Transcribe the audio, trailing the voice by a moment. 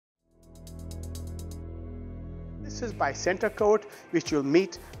This is by Center Court, which you'll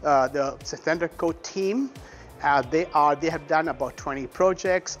meet the Center Court team. They have done about 20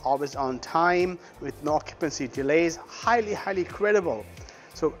 projects, always on time, with no occupancy delays, highly credible.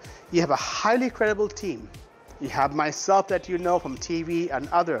 So you have a highly credible team. You have myself that you know from TV and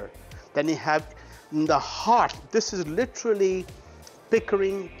other. Then you have in the heart, this is literally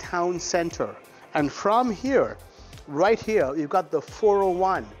Pickering Town Center. And from here, right here, you've got the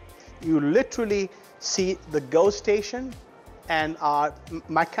 401. You literally see the GO station, and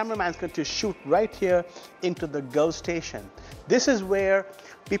my cameraman's going to shoot right here into the GO station. This is where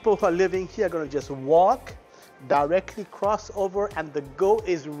people who are living here are going to just walk, directly cross over, and the GO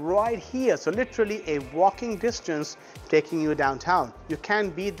is right here. So literally a walking distance taking you downtown. You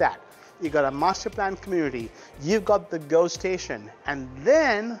can't beat that. You got a master plan community. You've got the GO station, and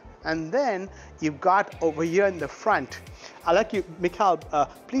then you've got over here in the front. I'd like you, Mikhail,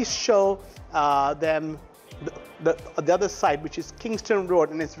 please show them the other side, which is Kingston Road,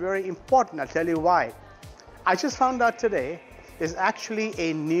 and it's very important. I'll tell you why. I just found out today there's actually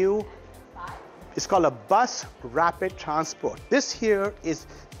a new, it's called a bus rapid transport. This here is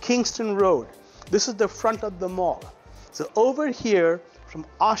Kingston Road. This is the front of the mall. So over here from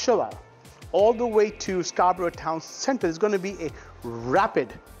Oshawa all the way to Scarborough Town Center is going to be a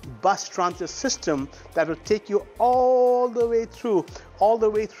rapid bus transit system that will take you all the way through,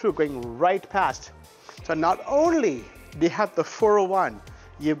 going right past. So not only do you have the 401,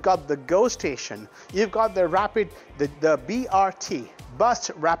 you've got the GO station, you've got the BRT,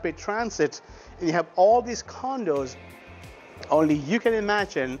 bus rapid transit, and you have all these condos. Only you can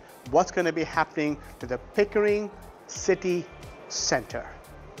imagine what's going to be happening to the Pickering City Center.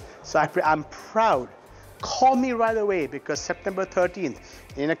 So I'm proud. Call me right away, because September 13th,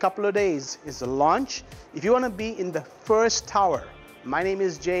 in a couple of days, is the launch. If you want to be in the first tower, my name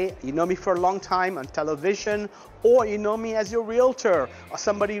is Jay. You know me for a long time on television, or you know me as your realtor or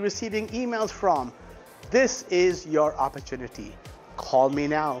somebody receiving emails from. This is your opportunity. Call me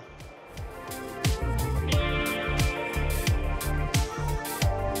now.